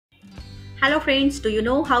Hello friends, do you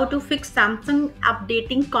know how to fix Samsung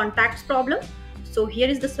updating contacts problem? So here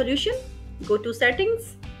is the solution. Go to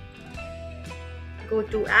settings, go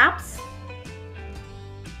to apps,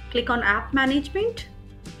 click on app management,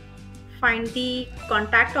 find the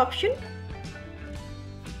contact option,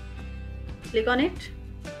 click on it,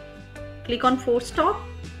 click on force stop,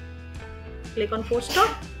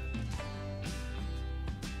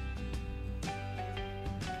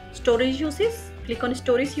 storage uses, click on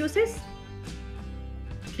storage uses,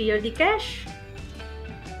 clear the cache,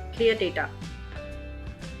 clear data.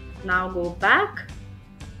 Now go back,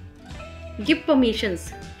 give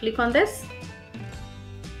permissions, click on this,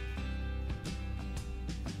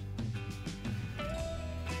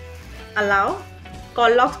 allow,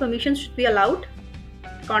 call logs permissions should be allowed,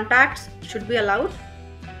 contacts should be allowed,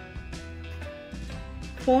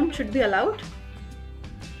 phone should be allowed.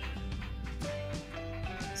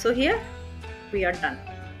 So here we are done.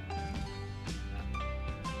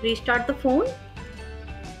 Restart the phone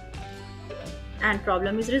and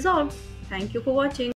problem is resolved. Thank you for watching.